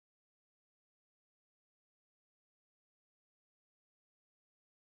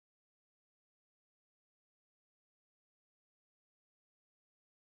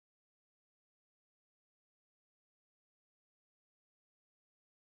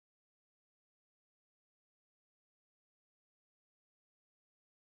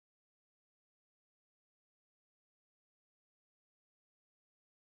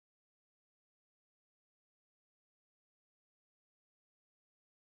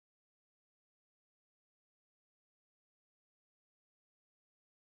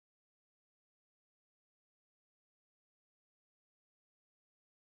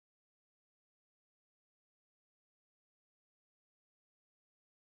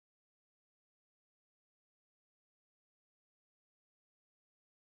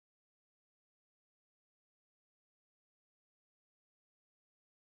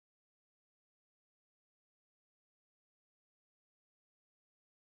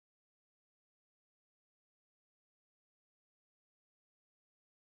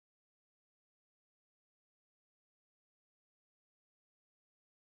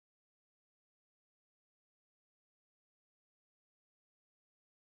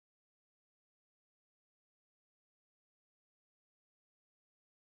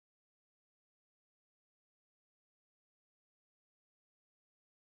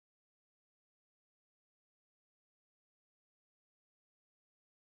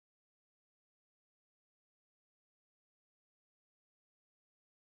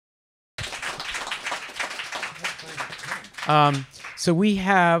So we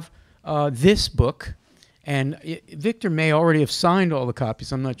have this book, and Victor may already have signed all the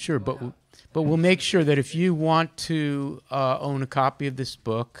copies. I'm not sure, but we'll make sure that if you want to own a copy of this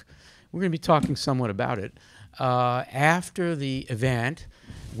book, we're going to be talking somewhat about it. After the event,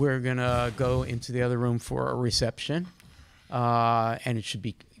 we're going to go into the other room for a reception, and it should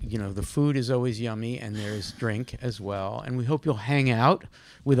be, the food is always yummy, and there's drink as well. And we hope you'll hang out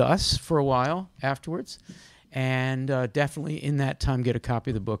with us for a while afterwards, and definitely in that time get a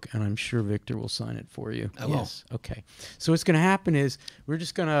copy of the book, and I'm sure Victor will sign it for you. I will. Yes. Okay. So what's going to happen is we're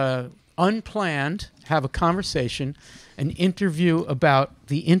just going to, unplanned, have a conversation, an interview about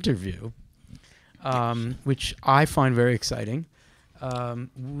the interview, which I find very exciting.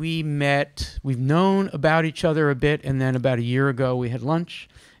 We've known about each other a bit, and then about a year ago we had lunch,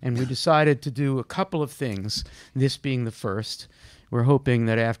 and we decided to do a couple of things, this being the first. We're hoping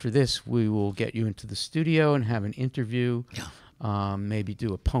that after this we will get you into the studio and have an interview, maybe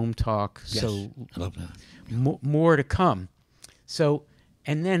do a poem talk. Yes, so I love that. More to come. So,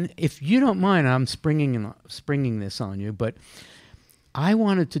 and then if you don't mind, I'm springing this on you, but I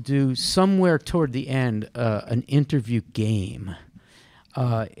wanted to do somewhere toward the end an interview game.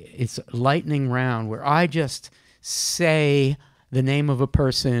 It's a lightning round where I just say the name of a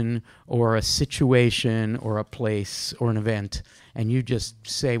person or a situation or a place or an event, and you just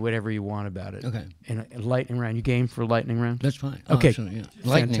say whatever you want about it. Okay. In a lightning round. You game for a lightning round? That's fine. Okay. Absolutely, yeah.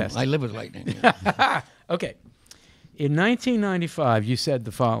 Lightning. Fantastic. I live with lightning. Yeah. Okay. In 1995, you said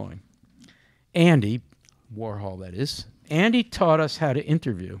the following. Andy, Warhol that is, Andy taught us how to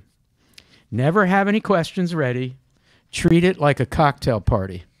interview. Never have any questions ready. Treat it like a cocktail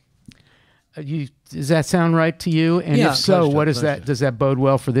party. Does that sound right to you? And Yeah, if so, close what to it, is close that? to it. Does that bode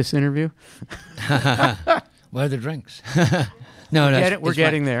well for this interview? Where are the drinks? No, We're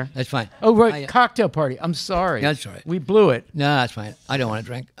getting there. That's fine. Oh, right, cocktail party. I'm sorry. That's all right. We blew it. No, that's fine. I don't want to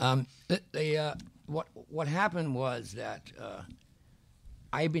drink. What happened was that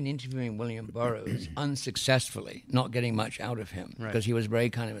I've been interviewing William Burroughs unsuccessfully, not getting much out of him because he was very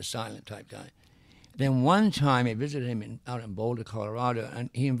kind of a silent type guy. Then one time I visited him out in Boulder, Colorado, and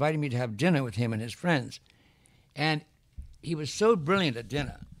he invited me to have dinner with him and his friends. And he was so brilliant at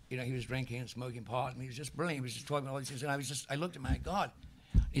dinner. He was drinking and smoking pot, and he was just brilliant. He was just talking about all these things, and I looked at him, my God.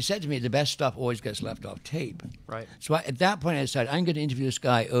 He said to me, the best stuff always gets left off tape. Right. So at that point I decided, I'm going to interview this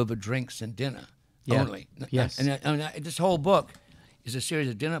guy over drinks and dinner only. Yes. And this whole book is a series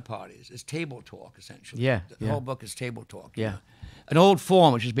of dinner parties. It's table talk, essentially. Yeah. The whole book is table talk. Yeah. An old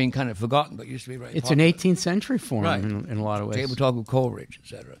form which has been kind of forgotten, but used to be very It's popular. an 18th century form Right. in a lot of ways. Table talk with Coleridge, et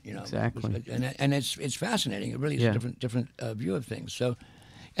cetera. Exactly. And it's fascinating. It really is a different view of things. So,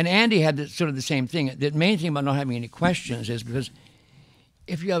 and Andy had sort of the same thing. The main thing about not having any questions is because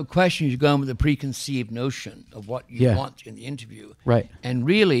if you have questions, you go in with a preconceived notion of what you want in the interview. Right. And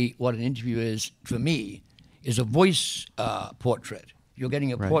really what an interview is, for me, is a voice portrait. You're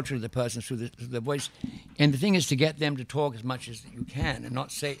getting a portrait of the person through the voice. And the thing is to get them to talk as much as you can and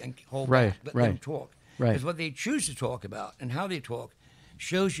not say and hold back. Let them talk. Right. Because what they choose to talk about and how they talk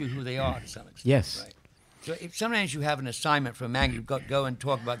shows you who they are to some extent. Yes. Right. So sometimes you have an assignment for a magazine, you've go and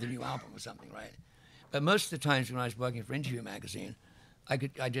talk about the new album or something, right? But most of the times when I was working for Interview Magazine,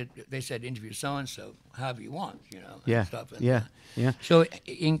 they said interview so-and-so, however you want, and stuff. And, So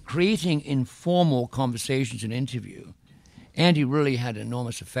in creating informal conversations and interview, Andy really had an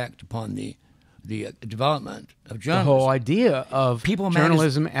enormous effect upon the development of journalism. The whole idea of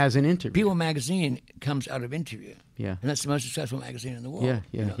journalism as an interview. People Magazine comes out of interview. Yeah. And that's the most successful magazine in the world.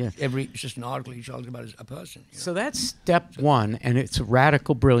 Yeah. It's just an article each talks about a person. So that's step one, and it's a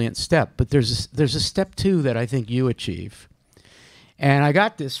radical, brilliant step. But there's a step two that I think you achieve. And I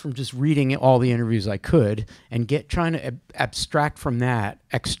got this from just reading all the interviews I could and trying to extract from that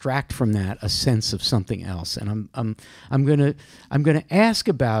a sense of something else. And I'm gonna ask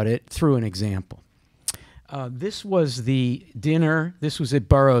about it through an example. This was the dinner. This was at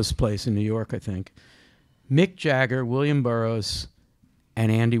Burroughs' place in New York, I think. Mick Jagger, William Burroughs, and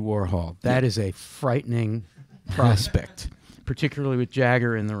Andy Warhol. That is a frightening prospect, particularly with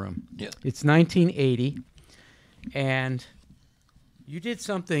Jagger in the room. Yeah. It's 1980, and you did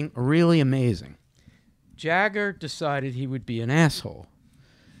something really amazing. Jagger decided he would be an asshole.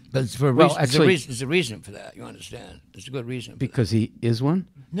 But it's for a Well, reason. actually- There's a reason for that. You understand? There's a good reason. Because he is one?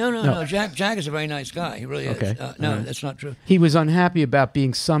 No. Jagger's a very nice guy. He really Okay. is. No, that's not true. He was unhappy about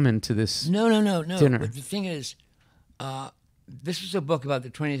being summoned to this No. dinner. But the thing is, this was a book about the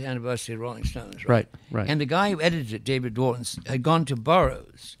 20th anniversary of Rolling Stones, right? Right. And the guy who edited it, David Dorton, had gone to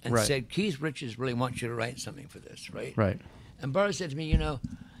Burroughs and Right. said, Keith Richards really wants you to write something for this, right? Right. And Burroughs said to me,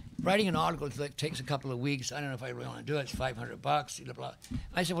 writing an article takes a couple of weeks. I don't know if I really want to do it. It's $500, blah, blah.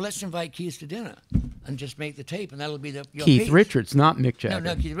 I said, well, let's invite Keith to dinner and just make the tape, and that'll be your Keith piece. Richards, not Mick Jagger.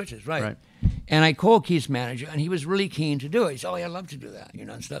 No, Keith Richards, right. And I called Keith's manager, and he was really keen to do it. He said, oh, yeah, I'd love to do that,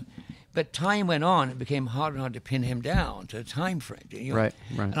 and stuff. But time went on. It became harder and harder to pin him down to a time frame. Right.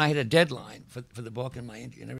 And I had a deadline for the book and my interview and everything.